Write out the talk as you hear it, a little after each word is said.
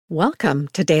Welcome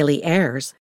to Daily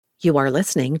Airs. You are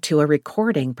listening to a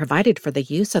recording provided for the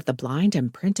use of the blind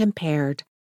and print impaired.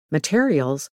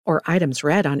 Materials or items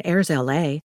read on Airs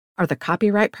LA are the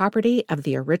copyright property of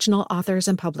the original authors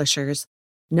and publishers.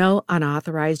 No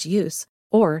unauthorized use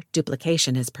or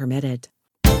duplication is permitted.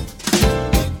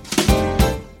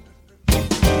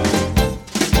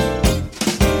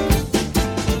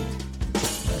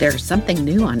 There's something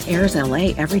new on Airs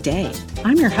LA every day.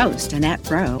 I'm your host, Annette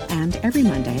Rowe, and every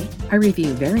Monday, I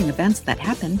review varying events that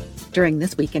happen during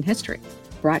this week in history.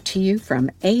 Brought to you from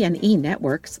A&E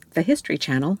Networks, the History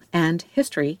Channel, and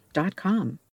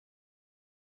History.com.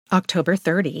 October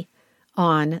 30.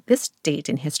 On this date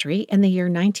in history, in the year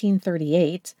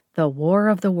 1938, the War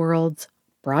of the Worlds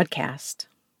broadcast.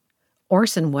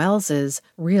 Orson Welles'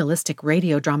 realistic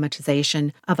radio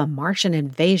dramatization of a Martian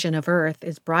invasion of Earth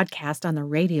is broadcast on the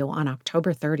radio on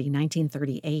October 30,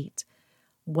 1938.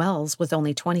 Welles was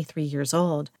only 23 years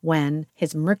old when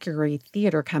his Mercury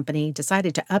Theater Company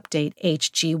decided to update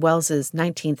H.G. Wells's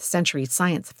 19th century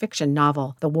science fiction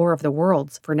novel, The War of the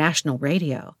Worlds, for national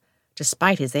radio.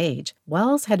 Despite his age,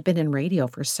 Welles had been in radio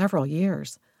for several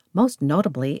years, most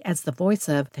notably as the voice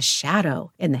of the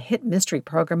Shadow in the hit mystery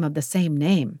program of the same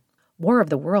name. War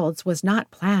of the Worlds was not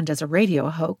planned as a radio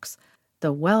hoax,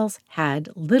 though Welles had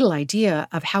little idea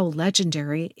of how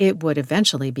legendary it would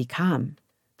eventually become.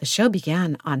 The show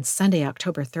began on Sunday,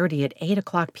 October 30 at 8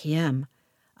 o'clock p.m.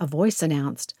 A voice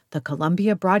announced, "The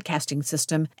Columbia Broadcasting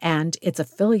System and its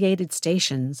affiliated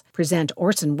stations present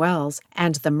Orson Welles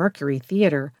and the Mercury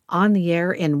Theater on the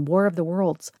air in War of the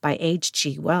Worlds by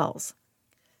H.G. Wells."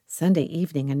 Sunday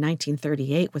evening in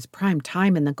 1938 was prime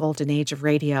time in the golden age of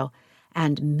radio,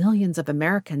 and millions of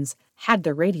Americans had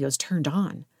their radios turned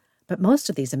on. But most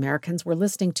of these Americans were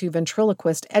listening to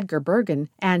ventriloquist Edgar Bergen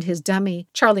and his dummy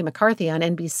Charlie McCarthy on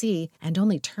NBC, and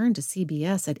only turned to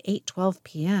CBS at 8:12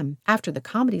 p.m. after the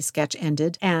comedy sketch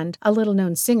ended and a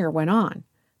little-known singer went on.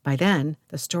 By then,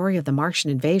 the story of the Martian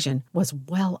invasion was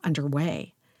well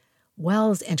underway.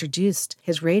 Welles introduced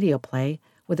his radio play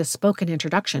with a spoken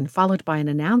introduction followed by an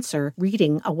announcer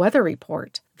reading a weather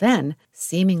report. Then,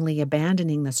 seemingly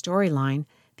abandoning the storyline,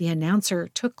 the announcer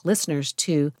took listeners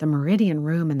to the Meridian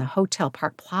Room in the Hotel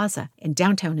Park Plaza in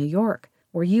downtown New York,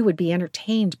 where you would be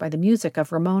entertained by the music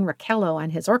of Ramon Raquello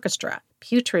and his orchestra.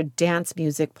 Putrid dance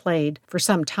music played for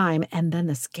some time, and then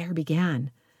the scare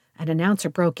began. An announcer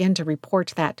broke in to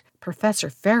report that Professor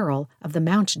Farrell of the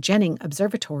Mount Jennings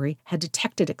Observatory had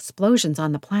detected explosions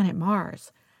on the planet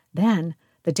Mars. Then,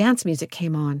 the dance music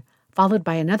came on, followed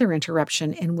by another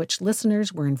interruption in which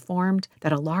listeners were informed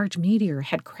that a large meteor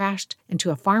had crashed into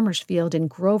a farmer's field in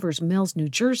Grover's Mills, New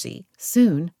Jersey.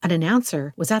 Soon, an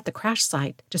announcer was at the crash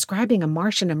site, describing a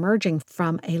Martian emerging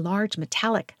from a large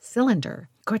metallic cylinder.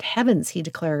 "Good heavens," he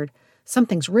declared,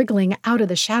 "something's wriggling out of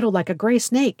the shadow like a gray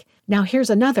snake. Now here's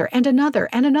another, and another,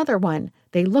 and another one.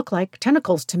 They look like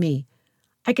tentacles to me.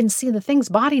 I can see the thing's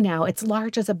body now. It's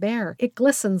large as a bear. It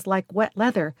glistens like wet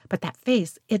leather. But that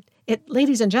face,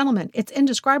 ladies and gentlemen, it's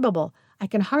indescribable. I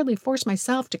can hardly force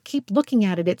myself to keep looking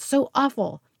at it. It's so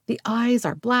awful. The eyes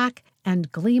are black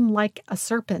and gleam like a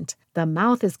serpent. The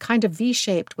mouth is kind of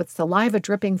V-shaped with saliva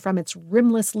dripping from its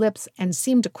rimless lips and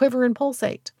seem to quiver and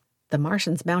pulsate." The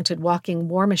Martians mounted walking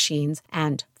war machines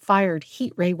and fired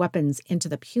heat ray weapons into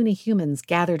the puny humans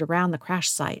gathered around the crash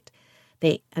site.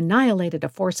 They annihilated a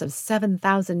force of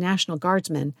 7,000 National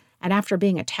Guardsmen, and after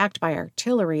being attacked by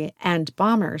artillery and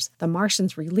bombers, the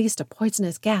Martians released a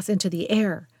poisonous gas into the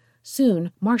air.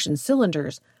 Soon, Martian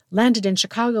cylinders landed in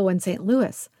Chicago and St.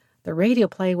 Louis. The radio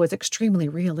play was extremely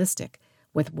realistic,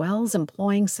 with Welles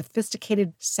employing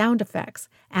sophisticated sound effects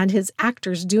and his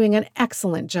actors doing an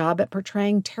excellent job at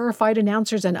portraying terrified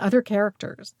announcers and other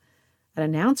characters. An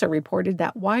announcer reported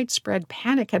that widespread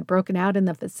panic had broken out in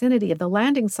the vicinity of the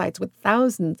landing sites, with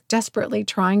thousands desperately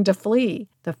trying to flee.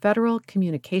 The Federal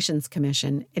Communications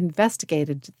Commission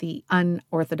investigated the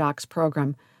unorthodox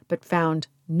program, but found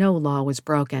no law was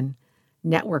broken.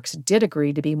 Networks did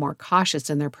agree to be more cautious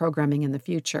in their programming in the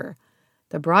future.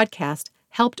 The broadcast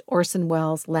helped Orson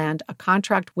Welles land a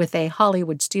contract with a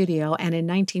Hollywood studio, and in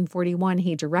 1941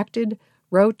 he directed,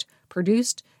 wrote,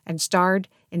 produced, and starred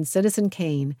in Citizen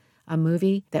Kane, a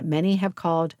movie that many have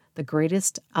called the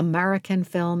greatest American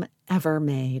film ever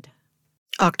made.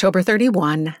 October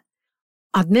 31.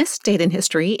 On this date in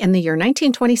history, in the year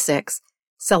 1926,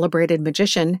 celebrated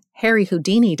magician Harry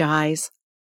Houdini dies.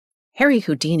 Harry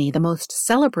Houdini, the most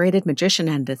celebrated magician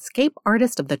and escape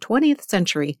artist of the 20th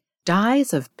century,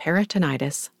 dies of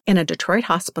peritonitis in a Detroit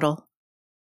hospital.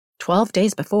 12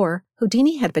 days before,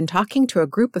 Houdini had been talking to a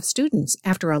group of students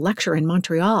after a lecture in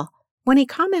Montreal when he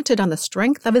commented on the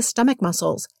strength of his stomach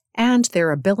muscles and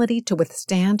their ability to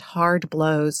withstand hard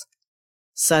blows.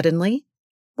 Suddenly,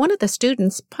 one of the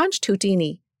students punched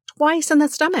Houdini twice in the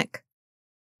stomach.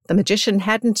 The magician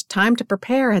hadn't time to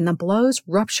prepare, and the blows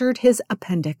ruptured his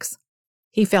appendix.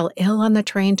 He fell ill on the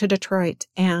train to Detroit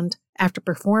and, after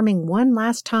performing one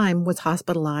last time, was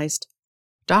hospitalized.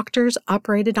 Doctors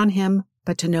operated on him,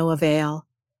 but to no avail.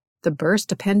 The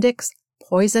burst appendix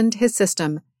poisoned his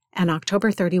system, and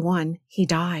October 31, he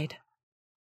died.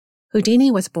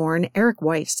 Houdini was born Eric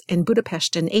Weiss in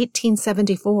Budapest in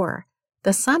 1874,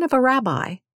 the son of a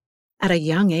rabbi. At a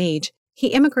young age, he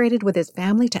immigrated with his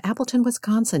family to Appleton,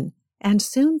 Wisconsin, and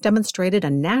soon demonstrated a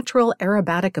natural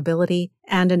aerobatic ability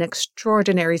and an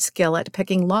extraordinary skill at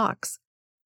picking locks.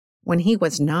 When he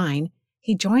was 9,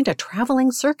 he joined a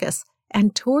traveling circus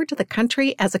and toured the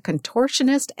country as a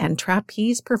contortionist and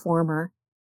trapeze performer.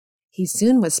 He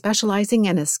soon was specializing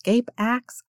in escape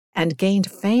acts and gained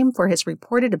fame for his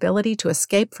reported ability to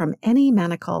escape from any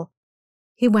manacle.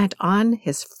 He went on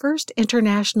his first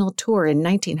international tour in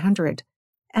 1900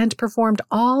 and performed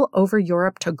all over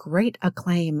Europe to great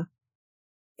acclaim.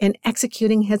 In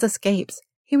executing his escapes,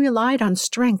 he relied on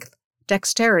strength,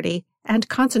 dexterity, and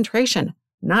concentration,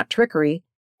 not trickery,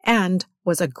 and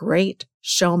was a great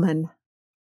showman.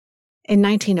 In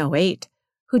 1908,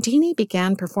 Houdini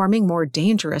began performing more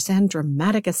dangerous and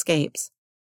dramatic escapes.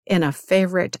 In a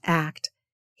favorite act,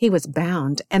 he was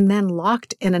bound and then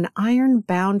locked in an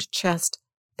iron-bound chest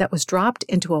that was dropped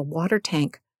into a water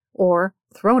tank or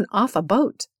thrown off a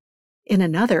boat. In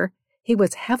another, he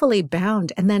was heavily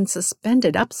bound and then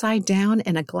suspended upside down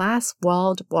in a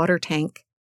glass-walled water tank.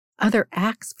 Other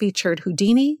acts featured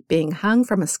Houdini being hung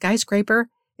from a skyscraper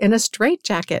in a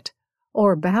straitjacket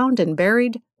or bound and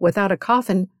buried without a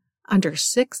coffin under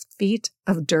 6 feet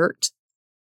of dirt.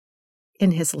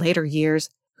 In his later years,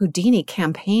 Houdini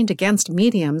campaigned against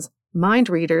mediums, mind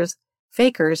readers,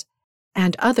 fakers,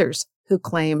 and others who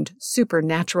claimed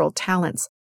supernatural talents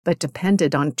but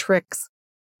depended on tricks.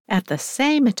 At the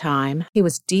same time, he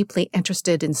was deeply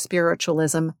interested in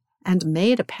spiritualism and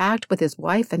made a pact with his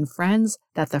wife and friends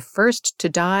that the first to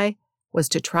die was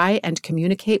to try and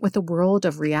communicate with the world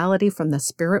of reality from the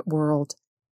spirit world.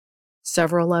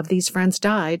 Several of these friends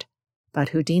died, but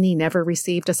Houdini never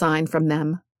received a sign from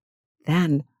them.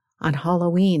 Then, on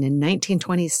Halloween in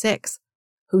 1926,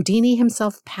 Houdini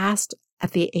himself passed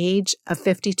at the age of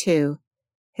 52.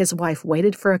 His wife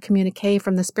waited for a communique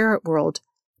from the spirit world,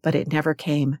 but it never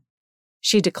came.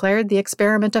 She declared the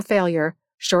experiment a failure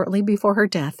shortly before her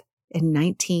death in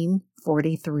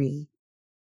 1943.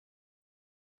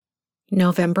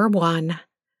 November 1.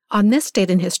 On this date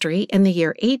in history, in the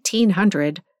year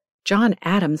 1800, John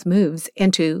Adams moves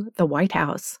into the White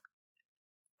House.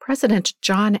 President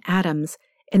John Adams,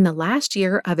 in the last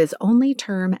year of his only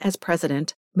term as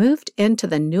president, moved into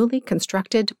the newly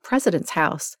constructed President's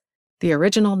House, the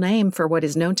original name for what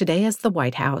is known today as the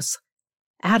White House.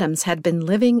 Adams had been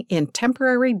living in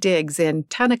temporary digs in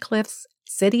Tunnicliff's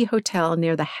City Hotel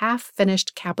near the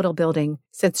half-finished Capitol building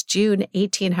since June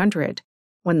 1800,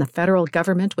 when the federal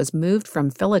government was moved from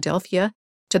Philadelphia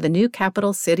to the new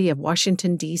capital city of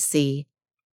Washington, D.C.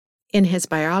 In his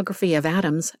biography of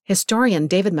Adams, historian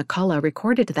David McCullough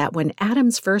recorded that when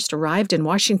Adams first arrived in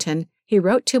Washington, he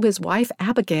wrote to his wife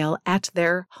Abigail at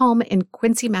their home in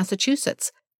Quincy,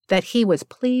 Massachusetts, that he was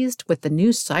pleased with the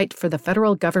new site for the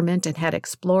federal government and had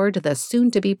explored the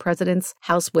soon-to-be president's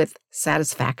house with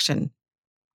satisfaction.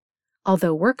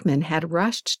 Although workmen had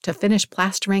rushed to finish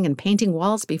plastering and painting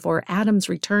walls before Adams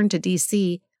returned to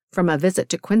D.C. from a visit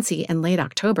to Quincy in late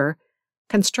October,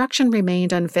 construction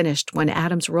remained unfinished when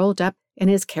Adams rolled up in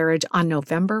his carriage on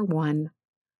November 1.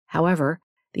 However,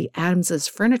 the Adamses'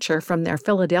 furniture from their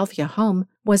Philadelphia home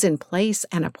was in place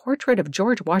and a portrait of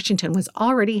George Washington was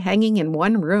already hanging in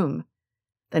one room.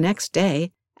 The next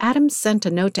day, Adams sent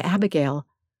a note to Abigail,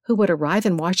 who would arrive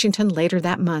in Washington later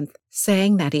that month,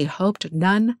 saying that he hoped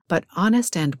none but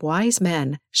honest and wise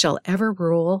men shall ever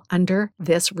rule under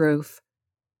this roof.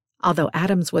 Although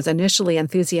Adams was initially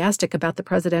enthusiastic about the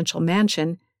presidential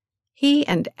mansion, he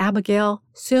and Abigail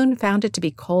soon found it to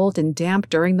be cold and damp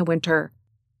during the winter.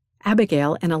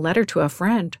 Abigail, in a letter to a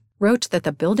friend, wrote that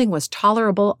the building was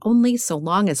tolerable only so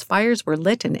long as fires were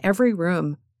lit in every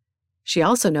room. She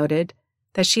also noted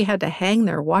that she had to hang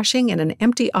their washing in an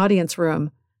empty audience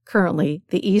room, currently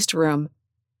the East Room.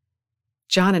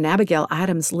 John and Abigail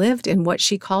Adams lived in what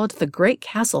she called the Great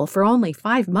Castle for only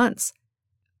 5 months.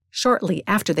 Shortly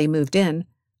after they moved in,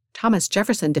 Thomas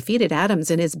Jefferson defeated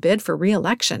Adams in his bid for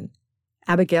re-election.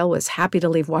 Abigail was happy to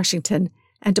leave Washington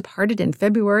and departed in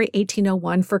February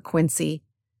 1801 for Quincy.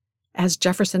 As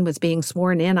Jefferson was being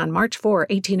sworn in on March 4,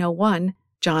 1801,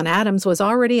 John Adams was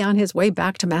already on his way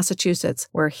back to Massachusetts,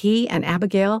 where he and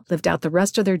Abigail lived out the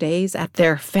rest of their days at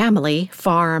their family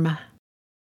farm.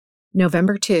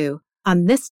 November 2. On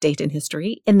this date in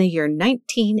history, in the year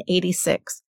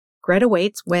 1986, Greta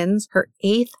Waitz wins her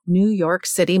 8th New York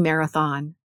City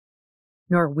Marathon.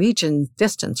 Norwegian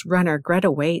distance runner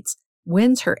Greta Waitz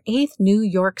wins her 8th New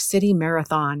York City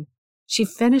Marathon. She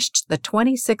finished the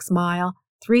 26-mile,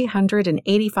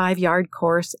 385-yard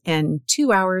course in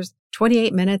 2 hours,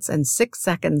 28 minutes, and 6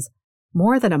 seconds,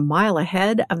 more than a mile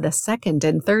ahead of the second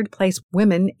and third place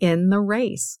women in the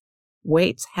race.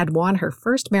 Waitz had won her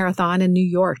first marathon in New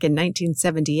York in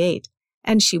 1978,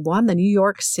 and she won the New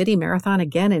York City Marathon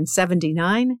again in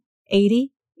 79,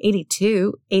 80,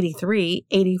 82, 83,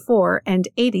 84, and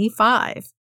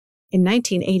 85. In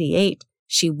 1988,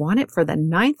 she won it for the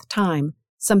 9th time,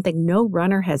 something no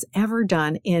runner has ever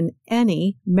done in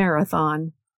any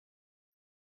marathon.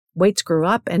 Waitz grew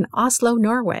up in Oslo,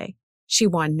 Norway. She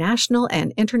won national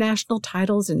and international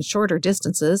titles in shorter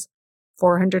distances,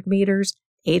 400 meters,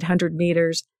 800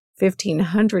 meters,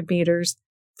 1,500 meters,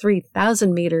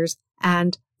 3,000 meters,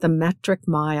 and the metric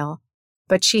mile.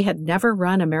 But she had never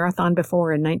run a marathon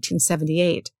before in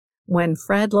 1978, when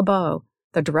Fred Lebow,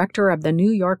 the director of the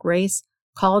New York race,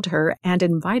 called her and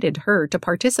invited her to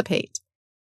participate.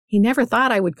 He never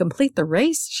thought I would complete the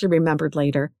race, she remembered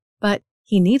later, but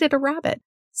he needed a rabbit,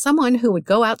 someone who would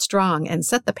go out strong and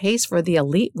set the pace for the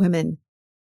elite women.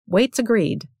 Waitz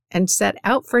agreed and set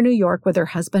out for New York with her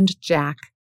husband, Jack.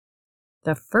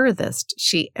 The furthest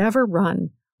she ever run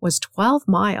was 12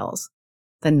 miles.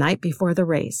 The night before the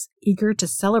race, eager to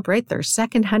celebrate their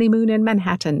second honeymoon in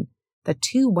Manhattan, the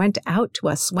two went out to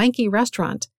a swanky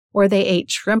restaurant where they ate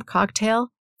shrimp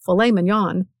cocktail, filet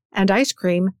mignon, and ice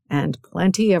cream, and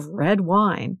plenty of red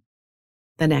wine.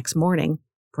 The next morning,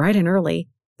 bright and early,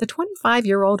 the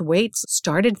 25-year-old Waitz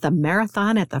started the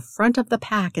marathon at the front of the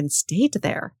pack and stayed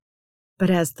there. But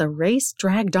as the race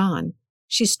dragged on,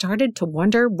 she started to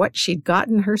wonder what she'd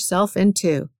gotten herself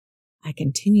into. I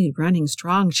continued running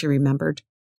strong, she remembered,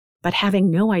 but having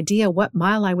no idea what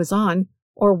mile I was on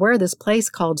or where this place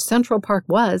called Central Park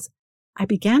was, I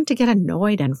began to get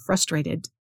annoyed and frustrated.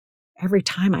 Every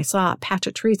time I saw a patch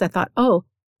of trees, I thought, oh,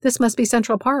 this must be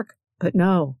Central Park, but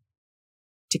no.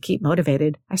 To keep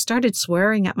motivated, I started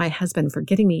swearing at my husband for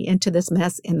getting me into this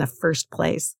mess in the first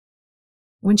place.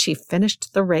 When she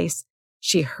finished the race,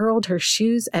 she hurled her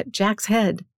shoes at Jack's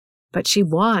head, but she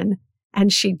won,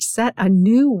 and she'd set a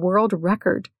new world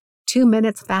record, 2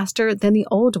 minutes faster than the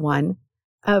old one,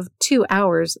 of 2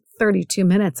 hours, 32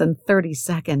 minutes, and 30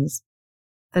 seconds.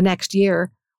 The next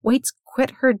year, Waitz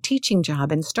quit her teaching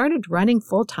job and started running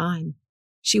full-time.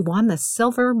 She won the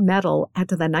silver medal at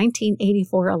the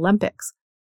 1984 Olympics.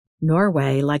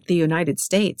 Norway, like the United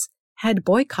States, had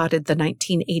boycotted the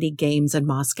 1980 Games in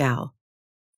Moscow.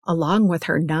 Along with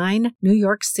her 9 New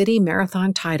York City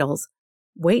Marathon titles,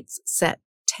 Waitz set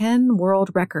 10 world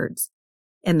records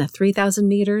in the 3,000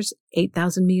 meters,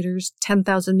 8,000 meters,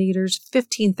 10,000 meters,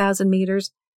 15,000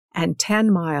 meters, and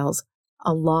 10 miles,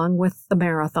 along with the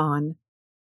marathon.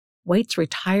 Waitz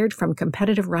retired from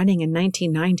competitive running in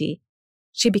 1990.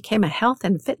 She became a health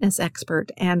and fitness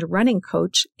expert and running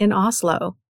coach in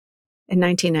Oslo. In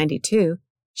 1992,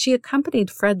 she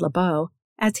accompanied Fred Lebow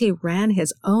as he ran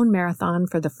his own marathon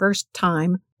for the first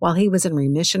time while he was in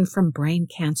remission from brain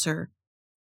cancer.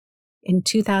 In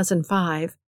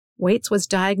 2005, Waitz was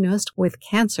diagnosed with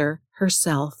cancer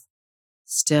herself.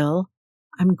 Still,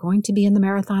 I'm going to be in the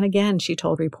marathon again, she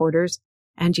told reporters.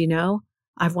 And you know,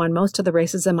 I've won most of the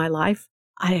races in my life.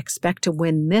 I expect to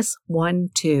win this one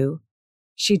too.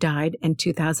 She died in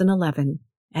 2011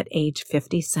 at age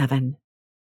 57.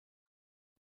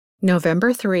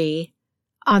 November 3.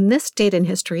 On this date in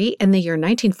history, in the year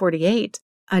 1948,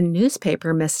 a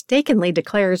newspaper mistakenly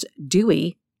declares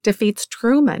Dewey defeats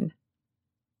Truman.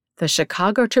 The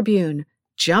Chicago Tribune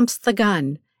jumps the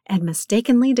gun and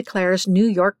mistakenly declares New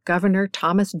York Governor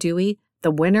Thomas Dewey the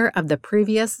winner of the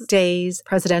previous day's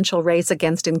presidential race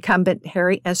against incumbent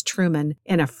Harry S. Truman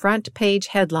in a front-page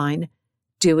headline,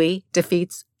 Dewey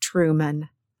defeats Truman.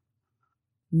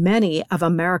 Many of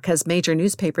America's major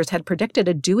newspapers had predicted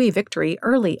a Dewey victory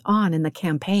early on in the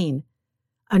campaign.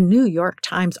 A New York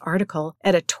Times article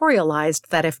editorialized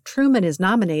that if Truman is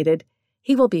nominated,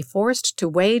 he will be forced to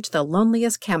wage the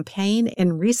loneliest campaign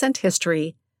in recent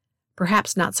history.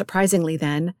 Perhaps not surprisingly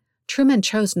then, Truman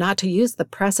chose not to use the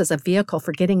press as a vehicle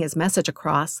for getting his message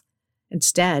across.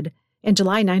 Instead, in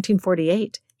July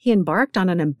 1948, he embarked on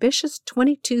an ambitious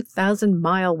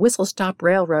 22,000-mile whistle-stop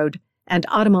railroad and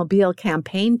automobile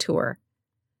campaign tour.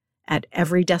 At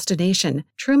every destination,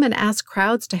 Truman asked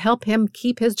crowds to help him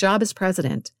keep his job as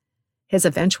president. His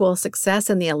eventual success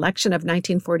in the election of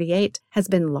 1948 has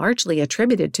been largely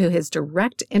attributed to his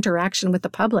direct interaction with the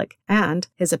public and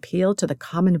his appeal to the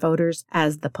common voters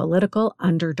as the political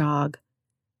underdog.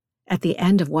 At the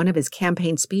end of one of his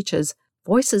campaign speeches,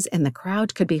 voices in the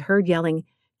crowd could be heard yelling,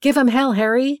 "Give 'em hell,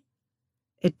 Harry!"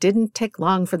 It didn't take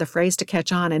long for the phrase to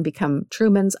catch on and become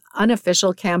Truman's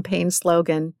unofficial campaign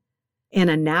slogan. In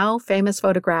a now famous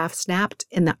photograph snapped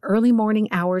in the early morning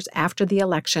hours after the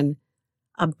election,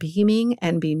 a beaming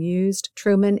and bemused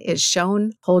Truman is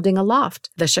shown holding aloft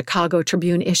the Chicago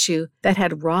Tribune issue that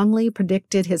had wrongly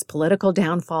predicted his political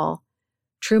downfall.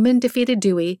 Truman defeated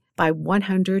Dewey by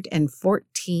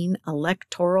 114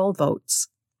 electoral votes.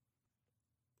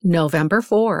 November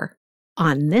 4.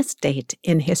 On this date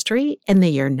in history, in the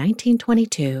year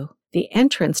 1922, the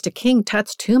entrance to King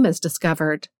Tut's tomb is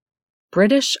discovered.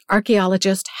 British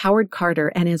archaeologist Howard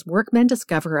Carter and his workmen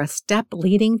discover a step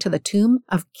leading to the tomb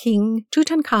of King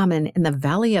Tutankhamun in the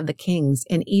Valley of the Kings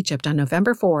in Egypt on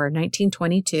November 4,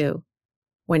 1922.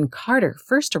 When Carter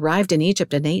first arrived in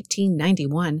Egypt in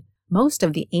 1891, most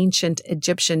of the ancient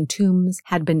Egyptian tombs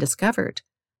had been discovered,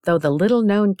 though the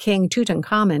little-known King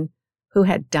Tutankhamun, who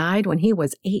had died when he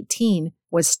was 18,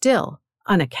 was still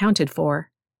unaccounted for.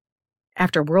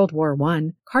 After World War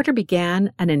I, Carter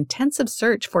began an intensive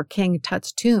search for King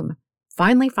Tut's tomb,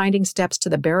 finally finding steps to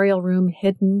the burial room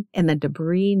hidden in the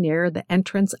debris near the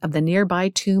entrance of the nearby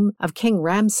tomb of King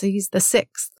Ramses VI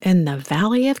in the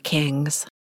Valley of Kings.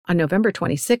 On November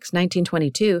 26,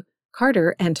 1922,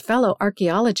 Carter and fellow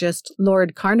archaeologist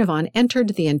Lord Carnarvon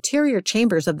entered the interior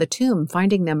chambers of the tomb,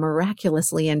 finding them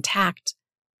miraculously intact.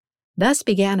 Thus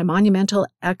began a monumental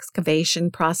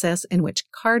excavation process in which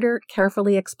Carter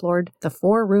carefully explored the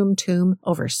four-room tomb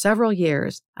over several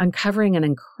years, uncovering an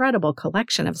incredible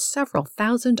collection of several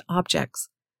thousand objects.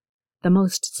 The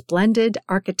most splendid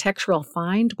architectural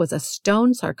find was a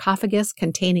stone sarcophagus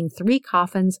containing 3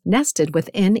 coffins nested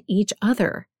within each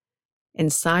other.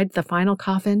 Inside the final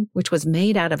coffin, which was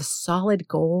made out of solid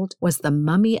gold, was the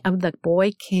mummy of the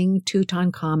boy King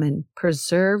Tutankhamun,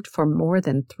 preserved for more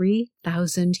than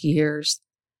 3,000 years.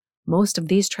 Most of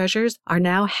these treasures are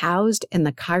now housed in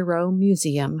the Cairo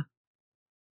Museum.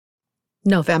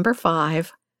 November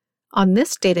 5. On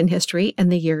this date in history, in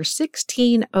the year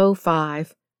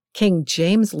 1605, King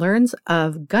James learns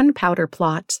of gunpowder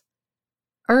plot.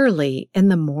 Early in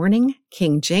the morning,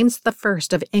 King James I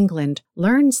of England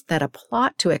learns that a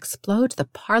plot to explode the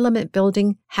Parliament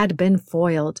building had been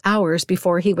foiled hours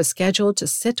before he was scheduled to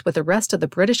sit with the rest of the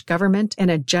British government in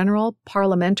a general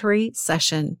parliamentary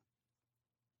session.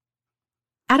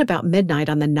 At about midnight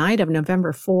on the night of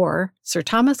November 4, Sir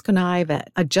Thomas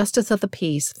Connivet, a justice of the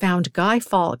peace, found Guy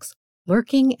Fawkes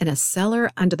lurking in a cellar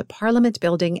under the Parliament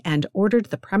building and ordered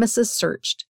the premises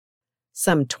searched.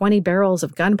 Some 20 barrels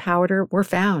of gunpowder were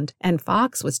found, and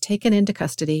Fawkes was taken into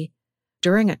custody.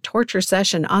 During a torture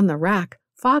session on the rack,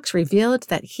 Fawkes revealed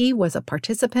that he was a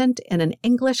participant in an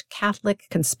English Catholic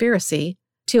conspiracy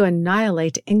to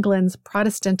annihilate England's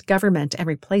Protestant government and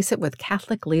replace it with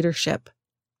Catholic leadership.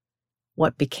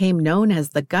 What became known as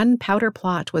the Gunpowder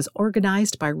Plot was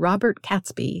organized by Robert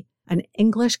Catesby, an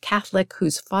English Catholic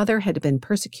whose father had been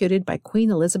persecuted by Queen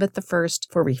Elizabeth I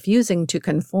for refusing to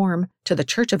conform to the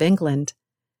Church of England.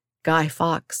 Guy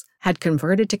Fawkes had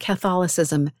converted to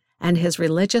Catholicism, and his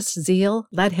religious zeal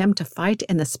led him to fight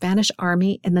in the Spanish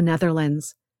army in the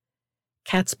Netherlands.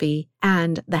 Catesby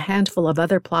and the handful of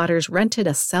other plotters rented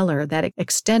a cellar that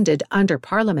extended under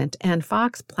Parliament, and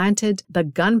Fawkes planted the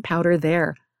gunpowder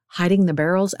there, hiding the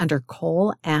barrels under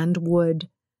coal and wood.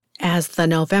 As the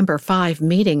November 5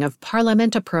 meeting of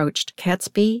Parliament approached,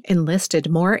 Catesby enlisted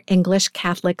more English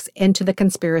Catholics into the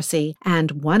conspiracy,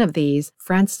 and one of these,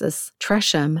 Francis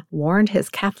Tresham, warned his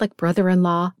Catholic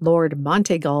brother-in-law, Lord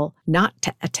Monteagle, not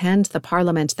to attend the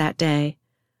Parliament that day.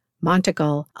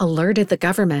 Monteagle alerted the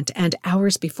government, and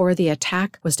hours before the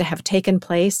attack was to have taken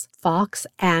place, Fawkes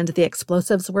and the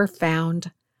explosives were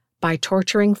found. By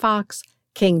torturing Fawkes,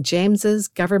 King James's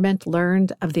government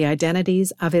learned of the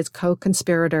identities of his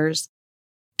co-conspirators.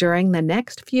 During the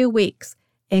next few weeks,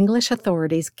 English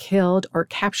authorities killed or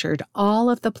captured all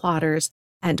of the plotters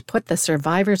and put the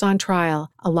survivors on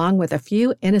trial, along with a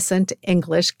few innocent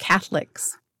English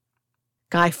Catholics.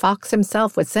 Guy Fawkes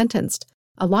himself was sentenced,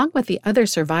 along with the other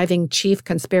surviving chief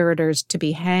conspirators, to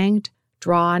be hanged,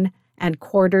 drawn, and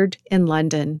quartered in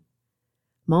London.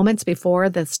 Moments before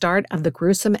the start of the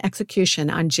gruesome execution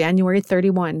on January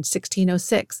 31,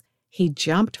 1606, he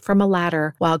jumped from a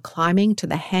ladder while climbing to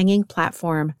the hanging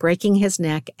platform, breaking his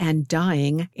neck and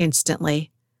dying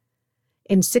instantly.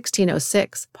 In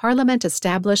 1606, Parliament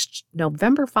established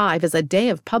November 5 as a day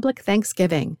of public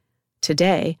thanksgiving.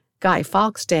 Today, Guy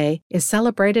Fawkes Day is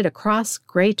celebrated across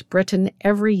Great Britain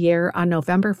every year on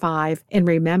November 5 in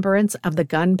remembrance of the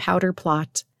Gunpowder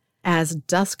Plot. As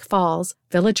dusk falls,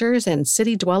 villagers and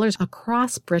city dwellers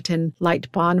across Britain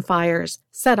light bonfires,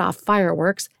 set off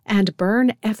fireworks, and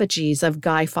burn effigies of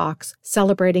Guy Fawkes,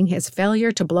 celebrating his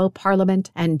failure to blow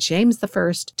Parliament and James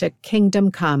I to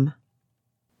kingdom come.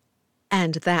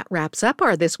 And that wraps up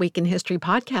our This Week in History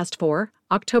podcast for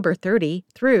October 30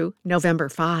 through November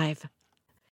 5.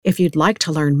 If you'd like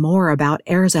to learn more about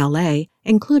Airs LA,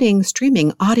 including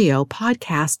streaming audio,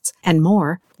 podcasts, and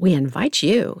more, we invite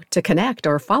you to connect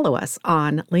or follow us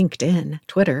on LinkedIn,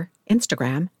 Twitter,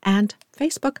 Instagram, and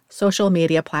Facebook social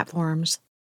media platforms.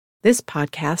 This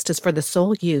podcast is for the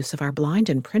sole use of our blind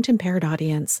and print-impaired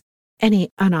audience.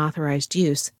 Any unauthorized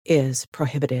use is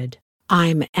prohibited.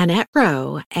 I'm Annette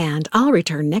Rowe, and I'll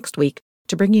return next week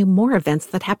to bring you more events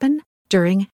that happen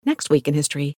during Next Week in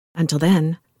History. Until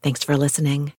then, thanks for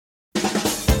listening.